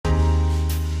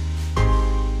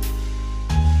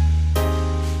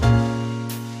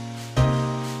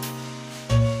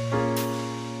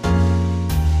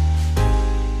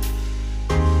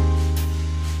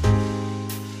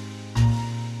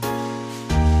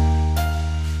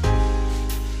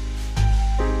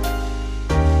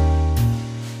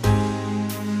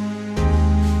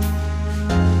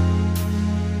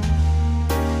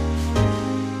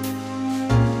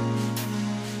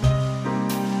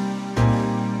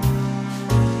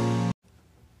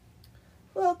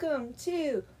Welcome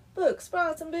to Books,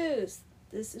 Bras, and Booze.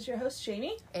 This is your host,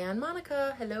 Jamie. And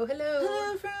Monica. Hello, hello.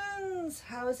 Hello, friends.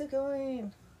 How is it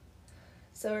going?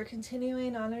 So we're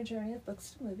continuing on our journey of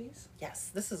books to movies. Yes,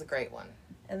 this is a great one.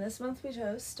 And this month we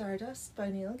chose Stardust by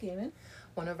Neil Gaiman.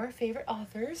 One of our favorite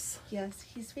authors. Yes,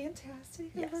 he's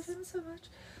fantastic. Yes. I love him so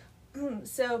much.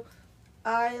 So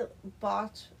I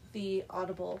bought the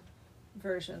Audible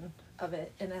version of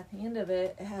it, and at the end of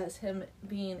it, it has him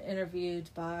being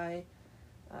interviewed by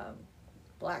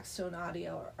Blackstone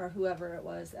Audio or whoever it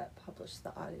was that published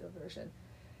the audio version.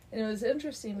 And it was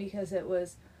interesting because it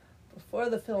was before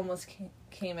the film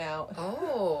came out.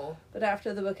 Oh. But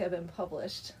after the book had been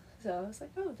published. So I was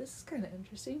like, oh, this is kind of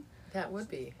interesting. That would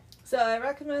be. So I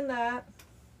recommend that.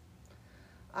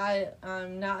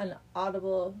 I'm not an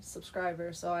Audible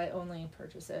subscriber, so I only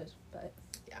purchase it. But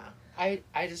yeah,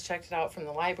 I just checked it out from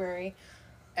the library.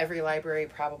 Every library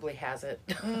probably has it.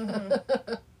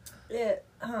 Mm-hmm. It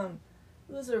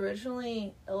was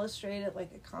originally illustrated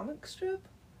like a comic strip.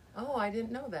 Oh, I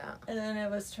didn't know that. And then it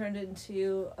was turned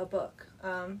into a book.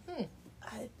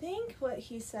 I think what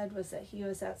he said was that he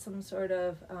was at some sort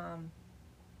of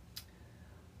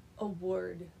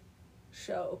award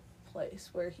show place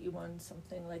where he won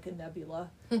something like a nebula.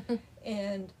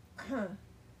 And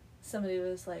somebody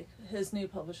was like, his new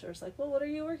publisher was like, well, what are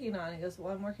you working on? He goes,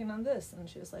 well, I'm working on this. And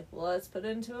she was like, well, let's put it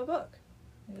into a book.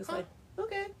 He was like,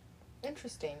 okay.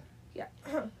 Interesting. Yeah.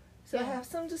 So I have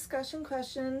some discussion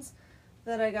questions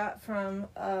that I got from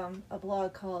a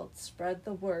blog called Spread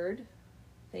the Word.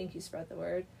 Thank you, Spread the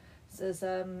Word. It says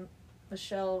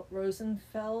Michelle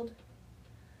Rosenfeld.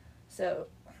 So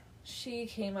she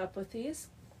came up with these.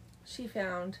 She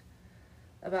found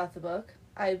about the book.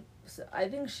 I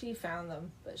think she found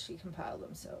them, but she compiled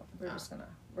them. So we're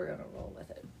gonna roll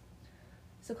with it.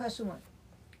 So question 1: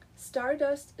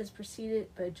 Stardust is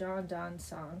preceded by John Donne's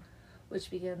song, which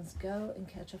begins, "Go and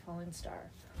catch a falling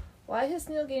star." Why has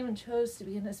Neil Gaiman chose to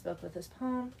begin his book with this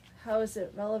poem? How is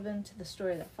it relevant to the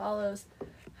story that follows?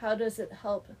 How does it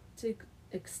help to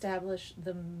establish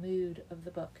the mood of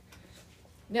the book?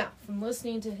 Now, from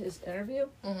listening to his interview,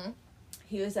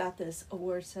 he was at this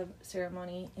award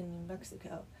ceremony in New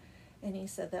Mexico, and he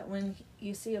said that when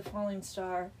you see a falling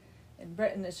star in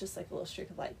Britain, it's just like a little streak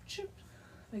of light.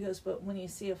 He goes, but when you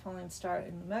see a falling star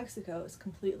in New Mexico, it's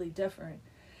completely different.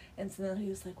 And so then he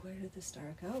was like, where did the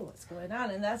star go? What's going on?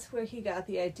 And that's where he got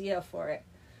the idea for it.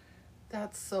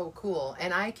 That's so cool.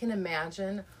 And I can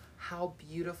imagine how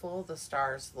beautiful the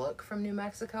stars look from New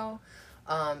Mexico,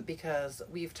 because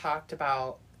we've talked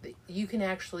about you can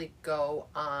actually go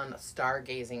on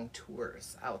stargazing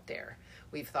tours out there.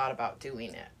 We've thought about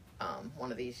doing it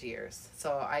one of these years.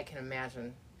 So I can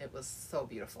imagine it was so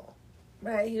beautiful.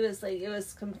 Right, he was like, it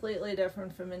was completely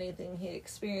different from anything he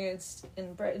experienced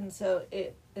in Britain, so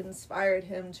it inspired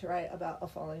him to write about a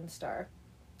falling star.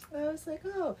 And I was like,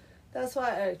 oh, that's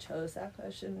why I chose that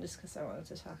question, just because I wanted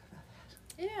to talk about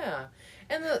that. Yeah,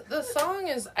 and the song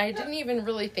is, I didn't even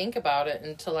really think about it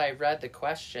until I read the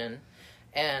question,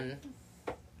 and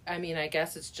I mean, I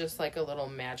guess it's just like a little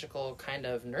magical kind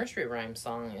of nursery rhyme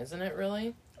song, isn't it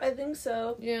really? I think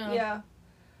so. Yeah.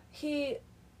 Yeah.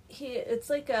 It's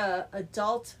like a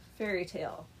adult fairy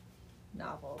tale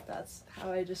novel. That's how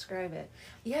I describe it.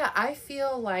 Yeah, I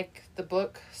feel like the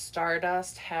book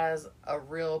Stardust has a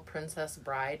real Princess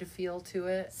Bride feel to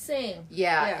it. Same.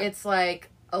 Yeah. It's like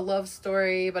a love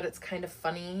story, but it's kind of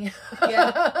funny.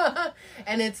 Yeah.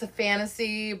 And it's a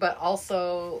fantasy, but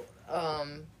also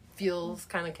feels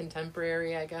kind of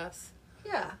contemporary, I guess.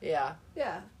 Yeah. Yeah.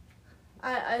 Yeah.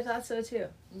 I thought so too.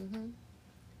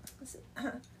 Mm-hmm.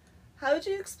 How would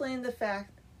you explain the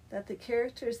fact that the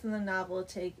characters in the novel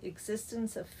take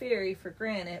existence of fairy for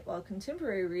granted, while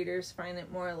contemporary readers find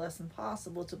it more or less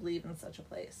impossible to believe in such a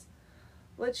place?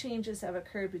 What changes have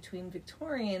occurred between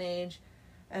Victorian age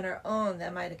and our own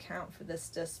that might account for this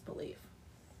disbelief?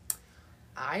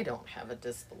 I don't have a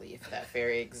disbelief that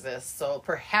fairy exists, so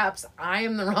perhaps I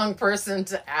am the wrong person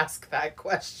to ask that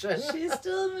question. She's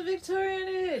still in the Victorian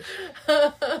age.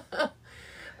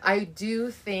 I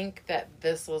do think that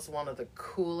this was one of the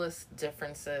coolest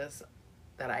differences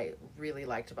that I really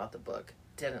liked about the book,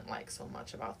 didn't like so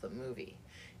much about the movie,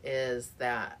 is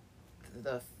that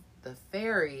the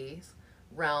fairies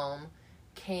realm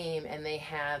came and they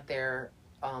had their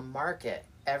market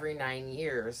every 9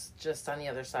 years just on the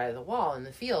other side of the wall in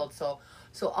the field. So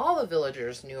all the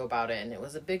villagers knew about it, and it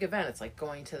was a big event. It's like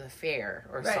going to the fair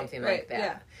or something like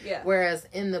that. Yeah. Whereas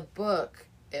in the book,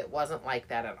 it wasn't like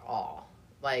that at all.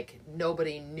 Like,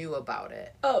 nobody knew about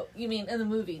it. Oh, you mean in the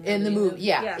movie? In the movie,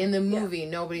 yeah. In the movie,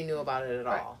 nobody knew about it at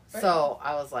all. Right. So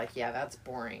I was like, yeah, that's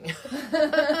boring.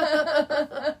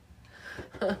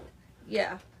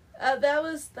 Yeah. That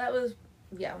was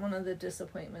yeah, one of the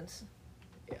disappointments.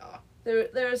 Yeah.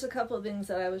 There was a couple of things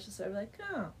that I was just sort of like,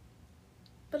 oh.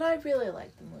 But I really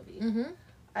liked the movie. Mm-hmm.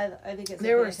 I think it's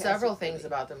There were several things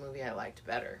about the movie I liked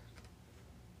better.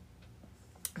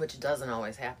 Which doesn't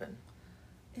always happen.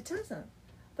 It doesn't.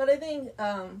 But I think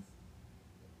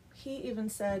he even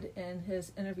said in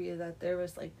his interview that there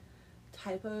was like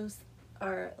typos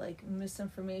or like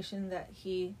misinformation that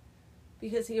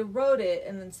because he wrote it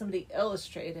and then somebody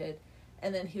illustrated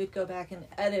and then he would go back and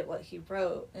edit what he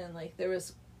wrote, and like there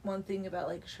was one thing about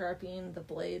like sharpening the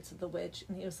blades of the witch,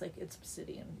 and he was like, it's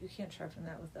obsidian, you can't sharpen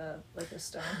that with a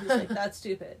stone. He's like, that's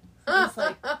stupid. I was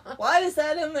like, why is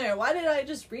that in there? Why did I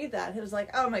just read that? He was like,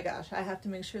 oh my gosh, I have to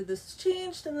make sure this is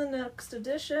changed in the next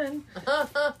edition.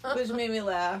 Which made me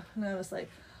laugh, and I was like,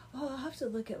 oh, I'll have to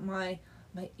look at my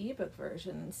ebook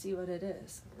version and see what it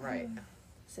is. Right.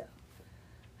 So,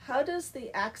 how does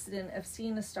the accident of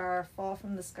seeing a star fall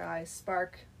from the sky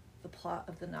spark the plot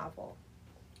of the novel?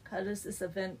 How does this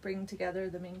event bring together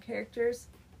the main characters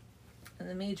and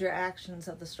the major actions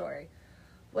of the story?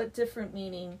 What different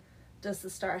meaning does the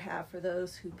star have for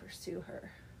those who pursue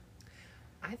her?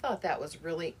 I thought that was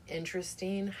really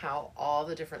interesting how all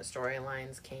the different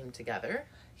storylines came together.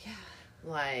 Yeah.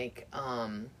 Like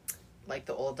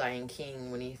the old dying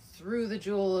king, when he threw the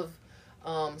jewel of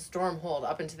Stormhold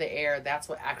up into the air, that's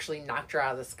what actually knocked her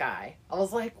out of the sky. I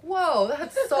was like, whoa,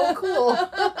 that's so cool.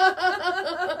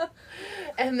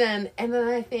 and then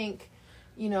I think,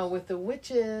 with the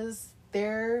witches,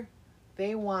 they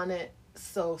want it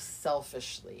so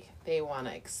selfishly. They want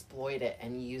to exploit it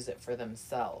and use it for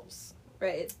themselves.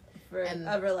 Right. For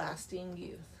everlasting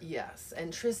youth. Yes.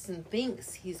 And Tristan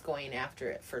thinks he's going after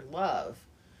it for love.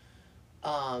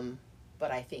 But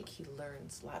I think he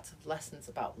learns lots of lessons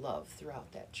about love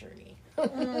throughout that journey.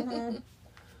 Mm-hmm.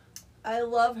 I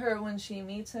love her when she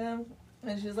meets him,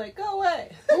 and she's like, go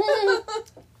away.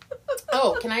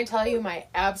 Oh, can I tell you my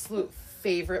absolute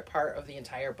favorite part of the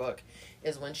entire book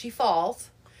is when she falls,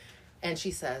 and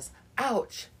she says,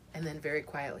 ouch, and then very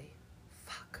quietly,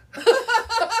 fuck.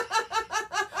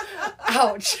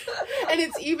 Ouch. And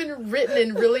it's even written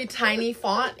in really tiny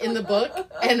font in the book,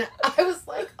 and I was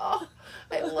like, oh,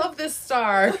 I love this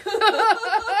star.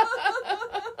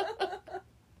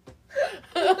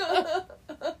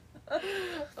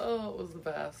 Oh, it was the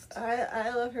best.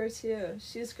 I love her too.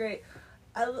 She's great.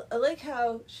 I like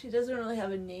how she doesn't really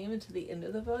have a name until the end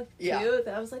of the book too. Yeah.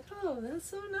 I was like, oh, that's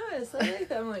so nice. I like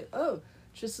that. I'm like, oh,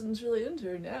 Tristan's really into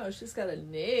her now. She's got a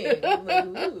name. I'm like,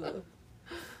 ooh.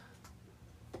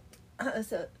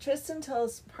 So Tristan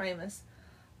tells Primus,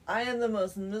 I am the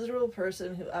most miserable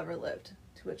person who ever lived.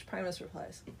 To which Primus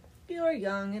replies, you are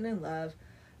young and in love.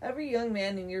 Every young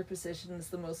man in your position is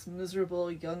the most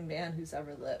miserable young man who's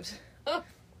ever lived.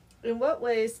 In what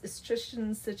ways is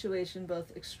Tristan's situation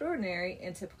both extraordinary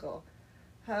and typical?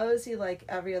 How is he like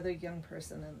every other young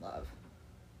person in love?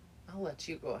 I'll let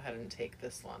you go ahead and take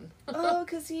this one. Oh,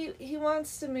 because he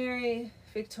wants to marry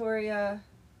Victoria.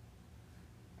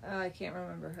 I can't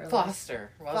remember her. Foster,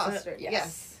 wasn't Foster, it?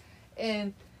 yes.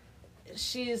 And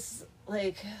she's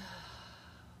like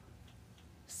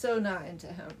so not into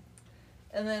him.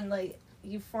 And then like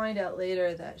you find out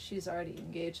later that she's already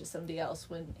engaged to somebody else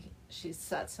when she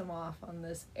sets him off on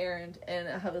this errand. And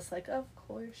I was like, of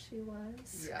course she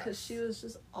was. Because she was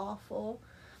just awful.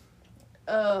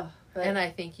 And I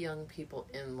think young people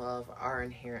in love are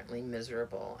inherently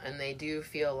miserable, and they do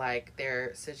feel like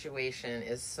their situation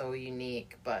is so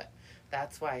unique, but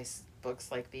that's why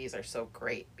books like these are so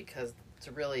great, because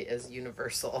it really is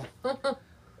universal.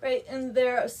 Right, and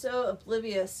they're so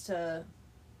oblivious to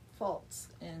faults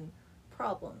and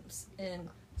problems and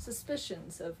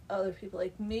suspicions of other people.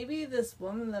 Like, maybe this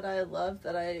woman that I love,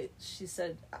 she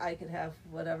said I could have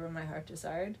whatever my heart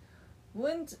desired,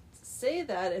 wouldn't say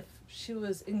that if she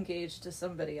was engaged to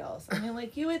somebody else. I mean,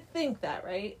 like, you would think that,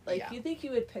 right? Like, yeah. You think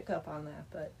you would pick up on that,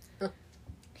 but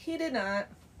he did not.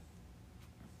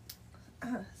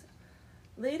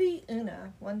 Lady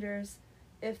Una wonders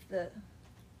if the...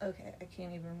 Okay, I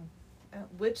can't even...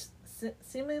 which...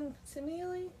 Simile?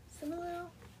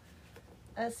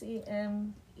 S-E-M-E-L-E?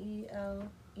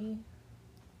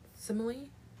 Simile?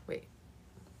 Wait.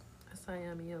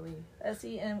 S-I-M-E-L-E.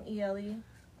 S-E-M-E-L-E.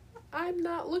 I'm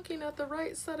not looking at the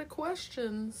right set of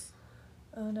questions.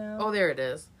 Oh, no. Oh, there it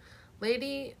is.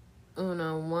 Lady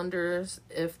Una wonders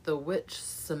if the witch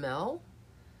Simele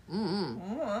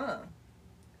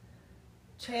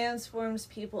transforms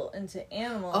people into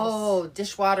animals. Oh,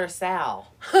 Dishwater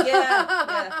Sal.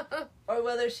 Yeah. Or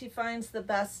whether she finds the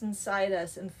best inside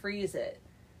us and frees it.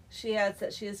 She adds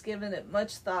that she has given it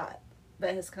much thought,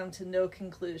 but has come to no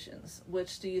conclusions.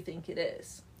 Which do you think it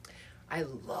is? I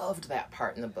loved that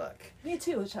part in the book. Me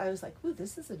too, which I was like, ooh,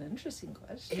 this is an interesting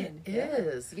question. It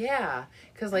is, yeah.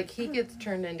 Because, like, he gets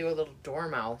turned into a little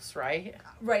dormouse, right?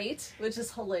 Right, which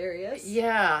is hilarious.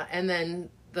 Yeah, and then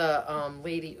the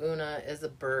Lady Una is a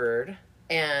bird,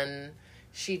 and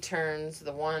she turns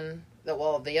the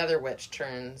other witch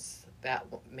turns that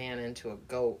man into a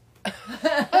goat.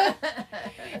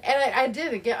 And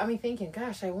it got me thinking,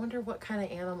 gosh, I wonder what kind of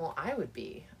animal I would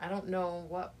be. I don't know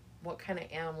what kind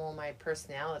of animal my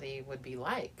personality would be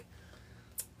like.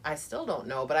 I still don't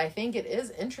know, but I think it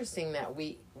is interesting that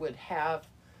we would have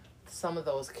some of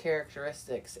those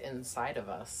characteristics inside of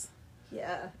us.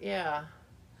 Yeah. Yeah.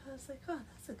 I was like, oh,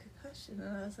 that's a good question.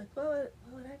 And I was like, what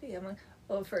would I be? I'm like,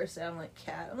 well, first I'm like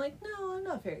cat. I'm like, no, I'm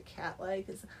not very cat-like.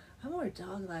 I'm more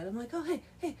dog-like. I'm like, oh,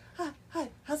 hey, hi,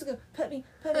 how's it going? Pet me.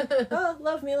 Oh,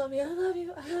 love me, I love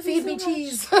you. I love Feed you me so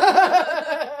cheese.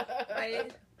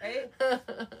 Right?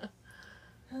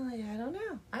 I'm like,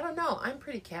 I don't know. I'm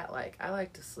pretty cat-like. I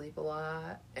like to sleep a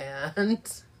lot,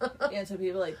 and And so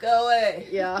people are like, go away.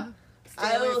 Yeah.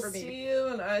 I will see you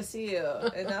when I see you,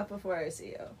 and not before I see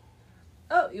you.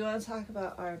 Oh, you want to talk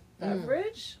about our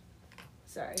beverage?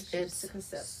 Sorry, she just took a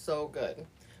sip. So good.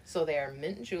 So they are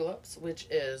mint juleps, which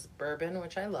is bourbon,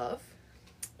 which I love.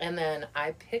 And then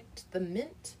I picked the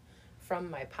mint from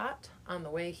my pot on the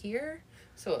way here.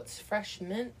 So it's fresh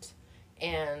mint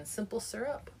and simple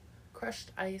syrup,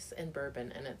 crushed ice, and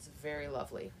bourbon. And it's very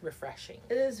lovely, refreshing.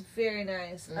 It is very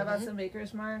nice. I bought some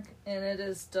Maker's Mark, and it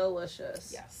is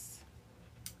delicious. Yes.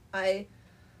 I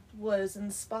was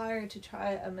inspired to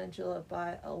try a mint julep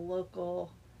by a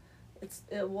local.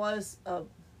 It was a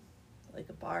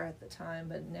bar at the time,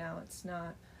 but now it's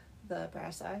not. The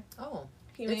Brass Eye. Oh,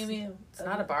 He made me. It's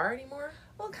not a bar anymore?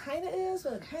 Well, it kind of is,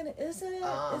 but it kind of isn't.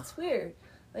 Ah. It's weird.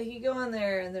 Like, you go in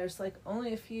there, and there's, like,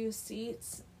 only a few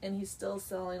seats, and he's still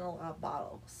selling a lot of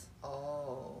bottles.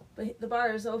 Oh. But the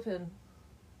bar is open,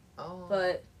 Oh.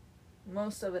 but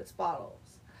most of it's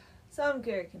bottles. So I'm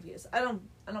very confused. I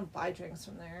don't buy drinks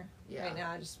from there right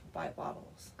now. I just buy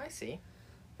bottles. I see.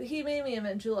 But he made me a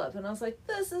mint julep, and I was like,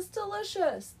 this is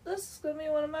delicious. This is going to be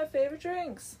one of my favorite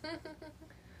drinks.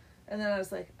 And then I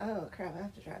was like, oh, crap, I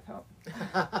have to drive home.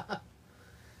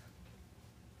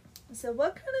 So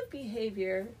what kind of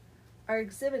behavior are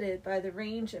exhibited by the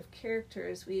range of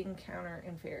characters we encounter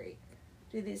in Fairy?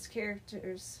 Do these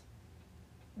characters,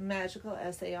 magical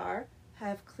as they are,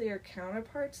 have clear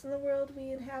counterparts in the world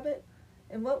we inhabit?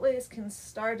 In what ways can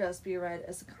Stardust be read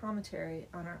as a commentary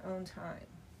on our own time?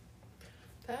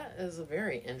 That is a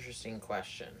very interesting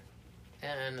question.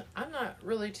 And I'm not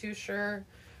really too sure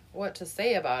what to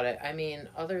say about it. I mean,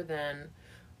 other than,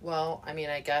 well, I mean,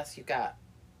 I guess you got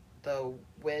the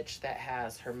witch that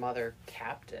has her mother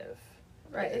captive.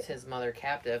 Right. Is his mother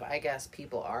captive. I guess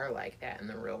people are like that in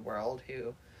the real world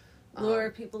who lure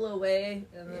people away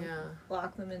and then yeah,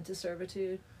 lock them into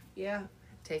servitude. Yeah.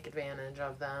 take advantage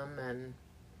of them and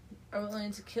Are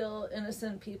willing to kill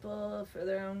innocent people for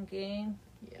their own gain.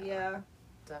 Yeah.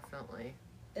 Definitely.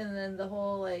 And then the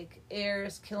whole, like,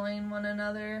 heirs killing one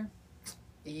another.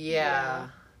 Yeah.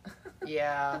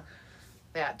 Yeah.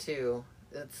 That too.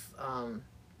 It's,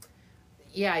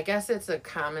 yeah, I guess it's a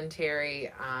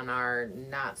commentary on our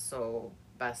not so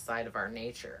best side of our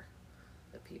nature.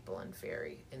 The people in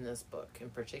Fairy, in this book in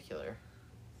particular,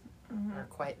 are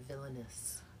quite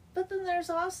villainous. But then there's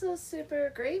also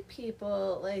super great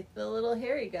people, like the little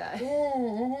hairy guy.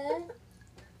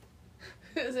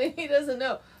 He doesn't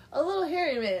know. A little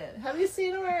hairy man. Have you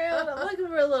seen him around? I'm looking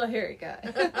for a little hairy guy.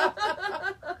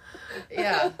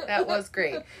 Yeah, that was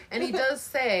great. And he does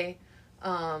say,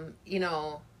 you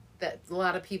know, that a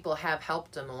lot of people have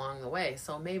helped him along the way.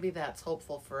 So maybe that's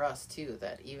hopeful for us, too,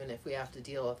 that even if we have to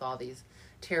deal with all these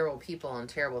terrible people and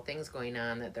terrible things going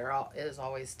on, that there is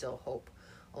always still hope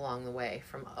along the way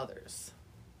from others.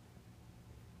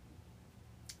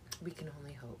 We can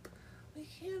only hope. We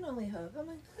can only hope. I'm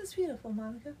like, that's beautiful,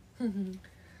 Monica.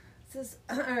 Says,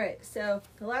 all right, so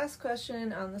the last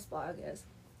question on this blog is,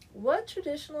 what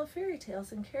traditional fairy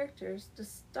tales and characters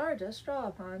does Stardust draw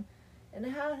upon, and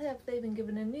how have they been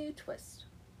given a new twist?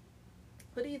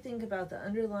 What do you think about the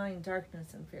underlying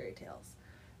darkness in fairy tales?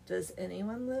 Does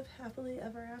anyone live happily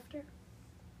ever after?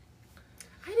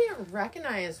 I didn't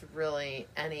recognize really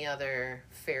any other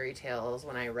fairy tales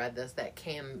when I read this that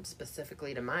came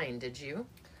specifically to mind. Did you?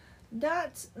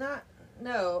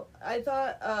 No. I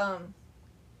thought,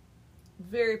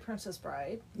 very Princess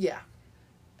Bride. Yeah.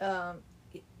 In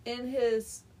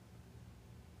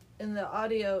the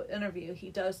audio interview, he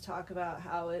does talk about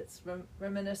how it's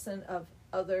reminiscent of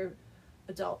other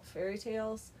adult fairy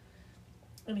tales.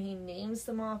 and he names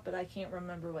them off, but I can't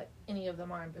remember what any of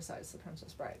them are besides The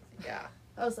Princess Bride. Yeah.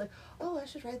 I was like, oh, I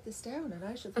should write this down and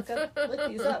I should look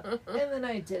these up. And then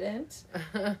I didn't.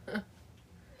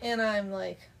 And I'm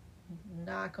like,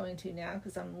 not going to now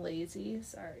because I'm lazy.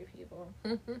 Sorry, people.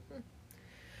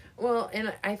 Well,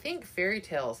 and I think fairy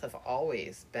tales have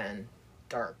always been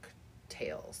dark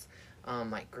tales.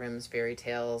 Like Grimm's fairy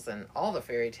tales, and all the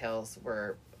fairy tales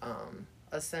were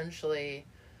essentially,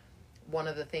 one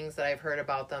of the things that I've heard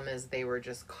about them is they were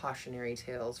just cautionary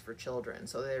tales for children.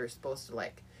 So they were supposed to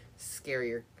like scare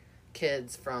your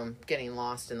kids from getting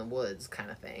lost in the woods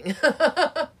kind of thing.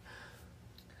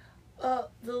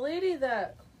 The lady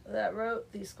that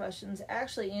wrote these questions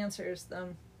actually answers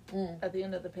them at the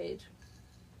end of the page.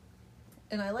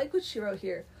 And I like what she wrote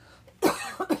here.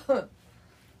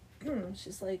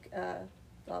 She's like,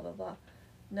 blah, blah, blah.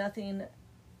 Nothing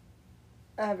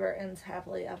ever ends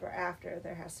happily ever after.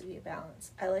 There has to be a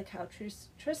balance. I like how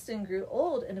Tristan grew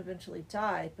old and eventually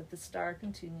died, but the star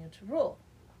continued to rule.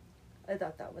 I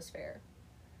thought that was fair.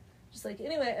 Just like,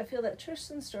 anyway, I feel that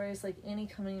Tristan's story is like any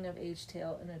coming-of-age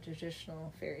tale in a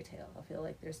traditional fairy tale. I feel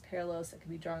like there's parallels that can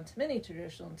be drawn to many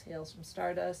traditional tales from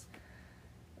Stardust,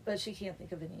 but she can't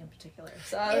think of any in particular.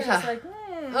 So I was just like,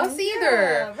 Us either.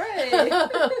 Yeah, right.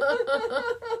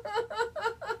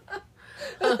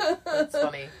 That's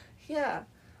funny. Yeah.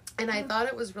 And I thought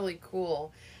it was really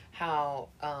cool how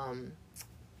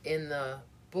in the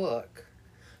book,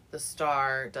 the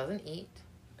star doesn't eat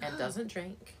and doesn't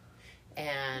drink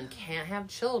and can't have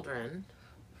children.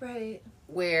 Right.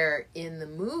 Where in the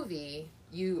movie,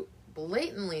 you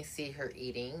blatantly see her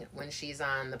eating when she's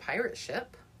on the pirate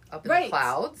ship up in the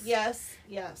clouds. Yes.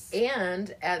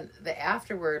 And at the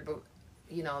afterward,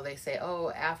 you know, they say,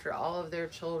 oh, after all of their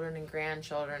children and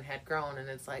grandchildren had grown, and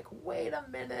it's like, wait a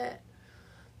minute.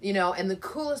 You know, and the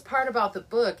coolest part about the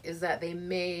book is that they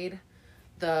made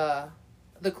the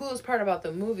coolest part about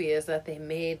the movie is that they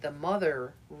made the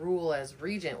mother rule as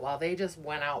regent while they just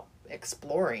went out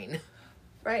exploring.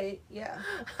 Right, yeah.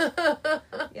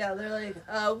 Yeah, they're like,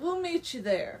 we'll meet you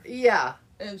there. Yeah.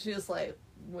 And she's like,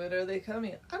 when are they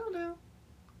coming? I don't know.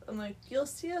 I'm like, you'll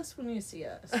see us when you see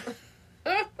us.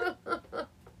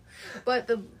 But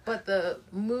the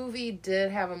movie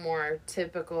did have a more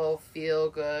typical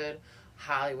feel-good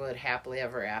Hollywood happily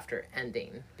ever after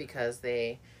ending because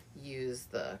they use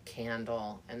the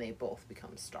candle and they both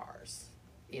become stars,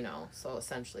 you know, so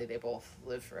essentially they both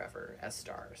live forever as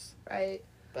stars. Right.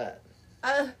 But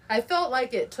I felt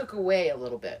like it took away a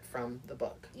little bit from the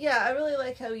book. Yeah, I really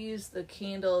like how he used the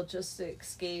candle just to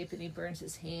escape, and he burns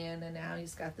his hand, and now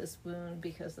he's got this wound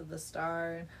because of the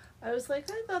star. And I was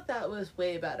like, I thought that was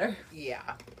way better.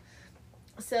 Yeah.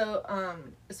 So,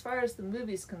 as far as the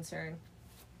movie's concerned,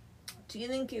 do you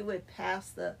think it would pass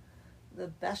the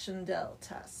Bechdel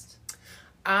test?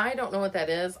 I don't know what that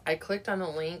is. I clicked on the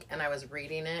link and I was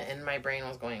reading it and my brain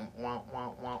was going wah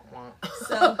wah wah wah.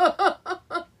 So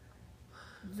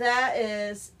that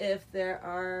is if there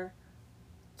are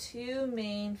two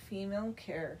main female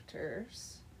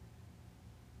characters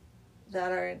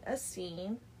that are in a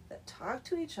scene that talk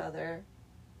to each other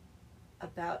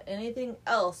about anything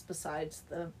else besides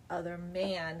the other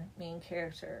main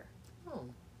character. Oh.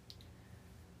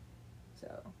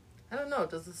 So I don't know.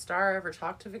 Does the star ever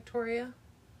talk to Victoria?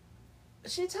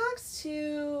 she talks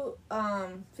to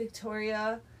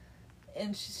Victoria,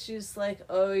 and she's like,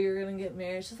 "Oh, you're gonna get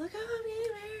married." She's like, "Oh, I'm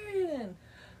getting married," and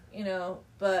you know.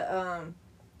 But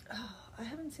I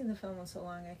haven't seen the film in so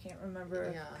long. I can't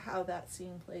remember how that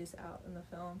scene plays out in the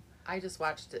film. I just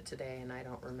watched it today, and I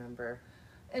don't remember.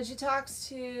 And she talks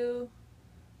to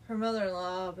her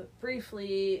mother-in-law, but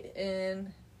briefly,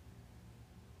 and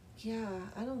yeah,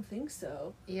 I don't think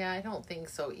so. Yeah, I don't think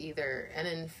so either. And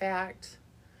in fact,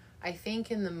 I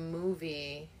think in the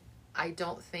movie, I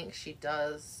don't think she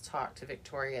does talk to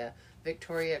Victoria.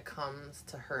 Victoria comes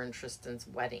to her and Tristan's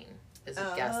wedding, as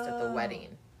a guest at the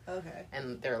wedding. Okay.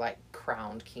 And they're like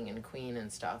crowned king and queen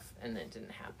and stuff, and it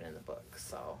didn't happen in the book,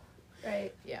 so.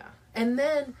 Right. Yeah. And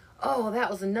then, that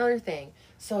was another thing.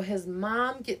 So his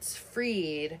mom gets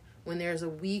freed when there's a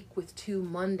week with 2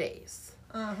 Mondays.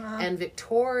 Uh-huh. And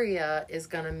Victoria is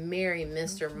going to marry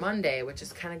Mr. Monday, which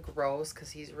is kind of gross because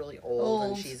he's really old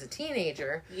and she's a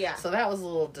teenager. Yeah. So that was a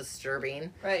little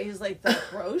disturbing. Right. He's like, the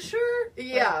brochure?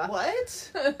 Yeah.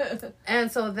 What? And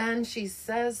so then she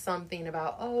says something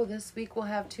about, this week we'll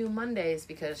have 2 Mondays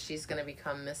because she's going to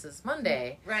become Mrs.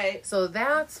 Monday. Right. So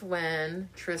that's when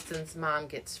Tristan's mom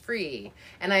gets free.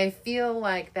 And I feel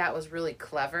like that was really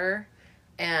clever.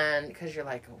 And because you're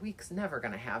like, a week's never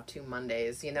going to have 2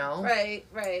 Mondays, you know? Right.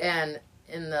 And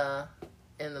in the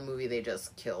movie, they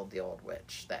just killed the old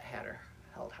witch that had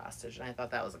held hostage, and I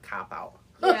thought that was a cop out.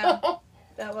 Yeah,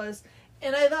 that was,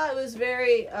 and I thought it was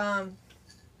very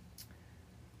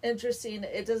interesting.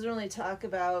 It doesn't really talk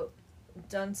about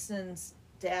Dunstan's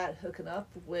dad hooking up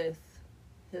with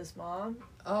his mom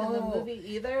in the movie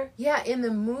either. Yeah, in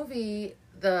the movie,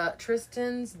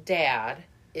 Tristan's dad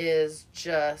is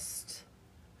just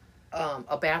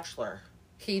a bachelor.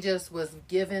 He just was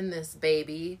given this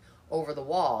baby over the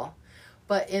wall.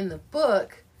 But in the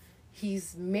book,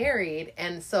 he's married,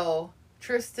 and so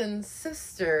Tristan's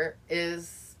sister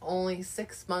is only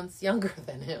 6 months younger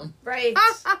than him. Right.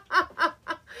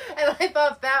 And I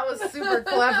thought that was super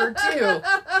clever, too.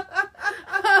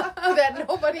 That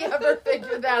nobody ever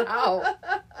figured that out.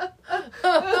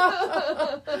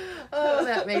 Oh,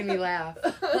 that made me laugh.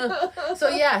 So,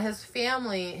 yeah, his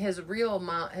family, his real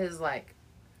mom, his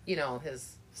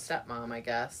stepmom, I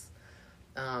guess,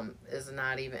 is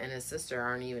not even, and his sister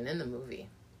aren't even in the movie.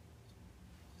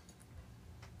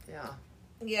 Yeah.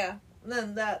 Yeah.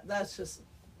 Then that's just,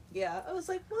 yeah. I was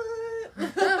like, what?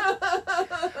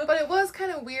 But it was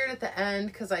kind of weird at the end,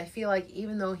 because I feel like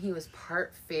even though he was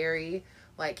part fairy,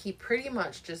 like, he pretty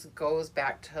much just goes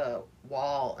back to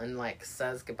Wall and, like,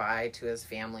 says goodbye to his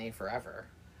family forever.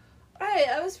 Right.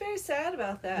 I was very sad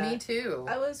about that. Me too.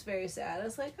 I was very sad. I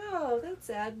was like, oh, that's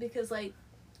sad, because, like,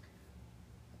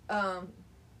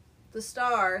 the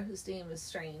star, whose name is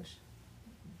Strange,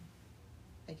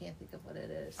 I can't think of what it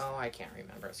is. Oh, I can't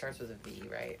remember. It starts with a V,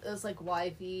 right? It was like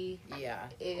YVALIN Yeah.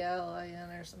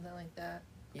 or something like that.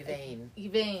 Yvain.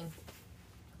 Yvain.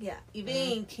 Yeah.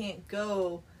 Yvain can't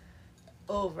go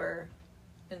over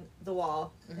in the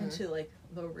wall into, like,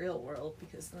 the real world,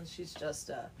 because then she's just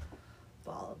a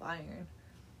ball of iron.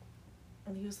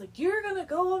 And he was like, you're gonna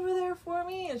go over there for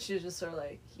me? And she was just sort of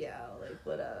like, yeah, like,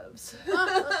 whatevs.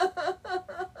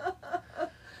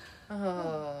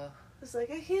 Oh. It's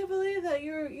like, I can't believe that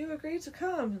you agreed to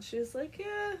come. And she was like,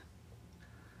 yeah.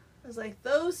 I was like,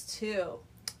 those two.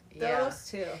 Yeah. Those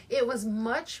two. It was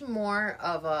much more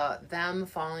of them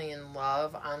falling in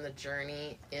love on the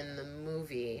journey in the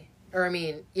movie. Or, I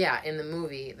mean, yeah, in the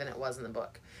movie than it was in the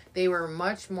book. They were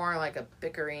much more like a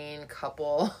bickering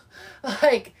couple.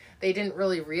 Like, they didn't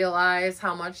really realize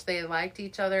how much they liked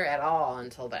each other at all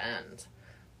until the end.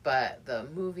 But the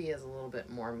movie is a little bit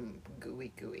more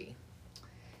gooey.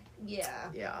 Yeah.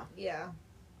 Yeah. Yeah.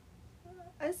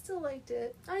 I still liked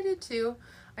it. I did too.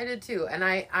 And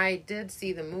I did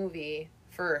see the we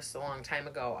first a long time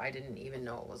ago. I didn't even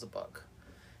know it was a book.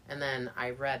 And then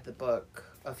I read the book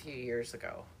a few years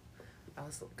ago.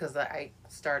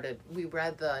 We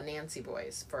read the Nancy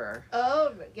Boys for...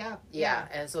 Oh, yeah. Yeah,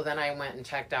 and so then I went and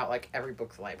checked out, like, every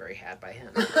book the library had by him.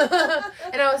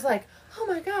 And I was like, oh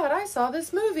my God, I saw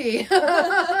this movie.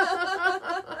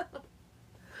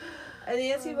 And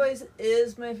Nancy Boys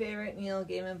is my favorite Neil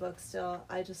Gaiman book still.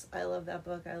 I love that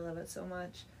book. I love it so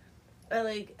much. I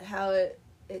like how it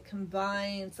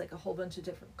combines, like, a whole bunch of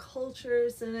different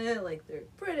cultures in it. Like, there's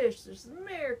British, there's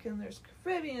American, there's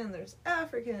Caribbean, there's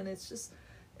African. And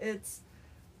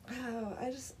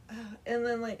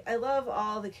then, like, I love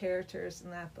all the characters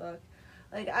in that book.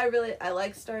 Like, I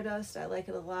like Stardust. I like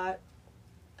it a lot.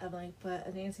 I'm like,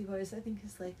 but Nancy Boys, I think,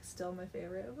 is, like, still my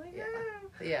favorite. I'm like, yeah.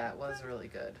 Yeah, it was really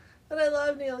good. But I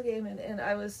love Neil Gaiman, and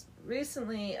I was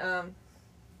recently, I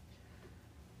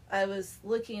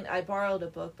borrowed a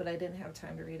book, but I didn't have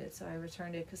time to read it, so I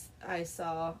returned it, because I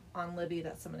saw on Libby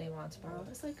that somebody wanted to borrow it. I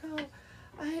was like, oh,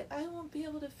 I won't be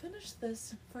able to finish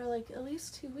this for, like, at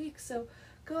least 2 weeks, so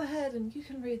go ahead and you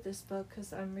can read this book,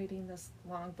 because I'm reading this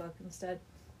long book instead.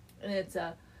 And it's,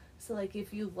 so, like,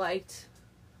 if you liked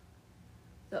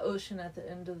The Ocean at the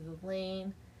End of the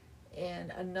Lane,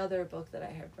 and another book that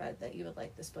I had read, that you would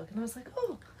like this book. And I was like,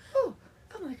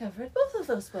 I'm like, I've read both of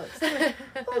those books. I'm like,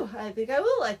 I think I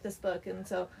will like this book. And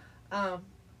so I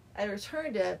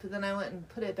returned it, but then I went and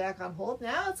put it back on hold.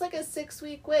 Now it's like a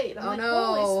 6-week wait. I'm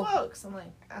holy smokes. I'm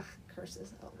like,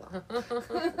 curses. Oh, well.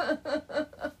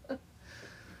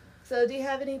 So do you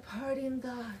have any parting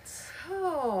thoughts?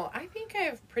 Oh, I think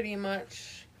I've pretty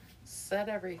much said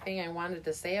everything I wanted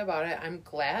to say about it. I'm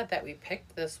glad that we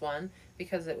picked this one,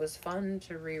 because it was fun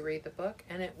to reread the book,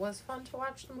 and it was fun to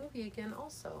watch the movie again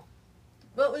also.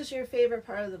 What was your favorite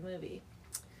part of the movie?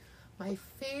 My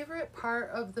favorite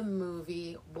part of the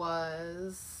movie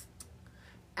was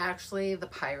actually the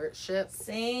pirate ship.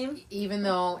 Same. Even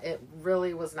though it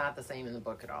really was not the same in the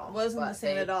book at all. It wasn't the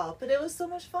same at all, but it was so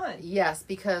much fun. Yes,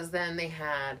 because then they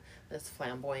had this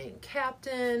flamboyant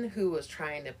captain who was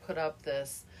trying to put up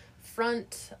this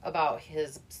front about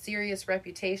his serious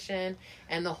reputation,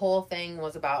 and the whole thing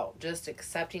was about just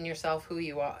accepting yourself who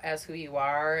you are, as who you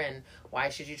are, and why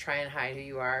should you try and hide who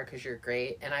you are, because you're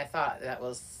great. And I thought that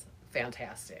was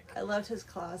fantastic. I loved his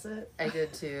closet. I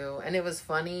did too, and it was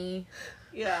funny.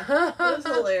 Yeah, it was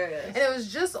hilarious. And it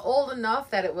was just old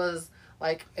enough that it was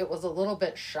like, it was a little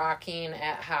bit shocking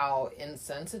at how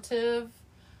insensitive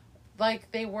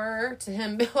like they were to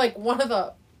him. Like, one of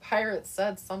the pirates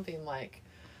said something like,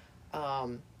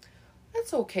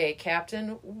 "That's okay,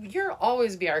 Captain. You'll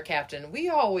always be our captain. We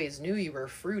always knew you were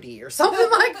fruity," or something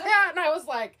like that. And I was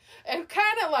like, and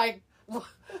kind of like,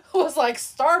 was like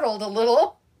startled a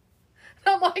little.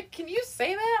 And I'm like, can you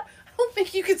say that? I don't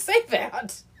think you could say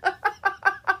that.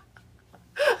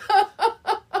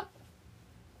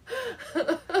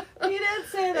 He did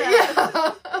say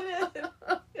that. Yeah. He did.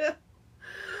 Yeah.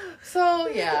 So,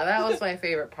 yeah, that was my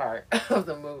favorite part of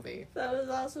the movie. That was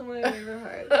also my favorite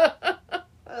part.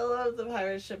 I love the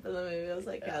pirate ship in the movie. I was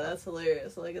like, yeah, that's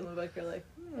hilarious. Like, in the book, you're like,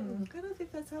 I don't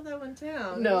think that's how that went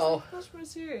down. No. It was, like, much more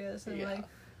serious. And, like,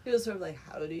 he was sort of like,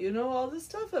 how do you know all this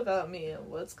stuff about me? And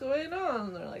what's going on?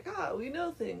 And they're like, we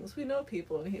know things. We know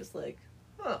people. And he's like,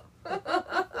 huh.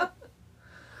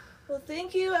 Well,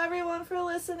 thank you, everyone, for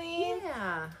listening.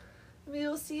 Yeah. We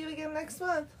will see you again next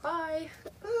month. Bye.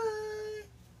 Bye.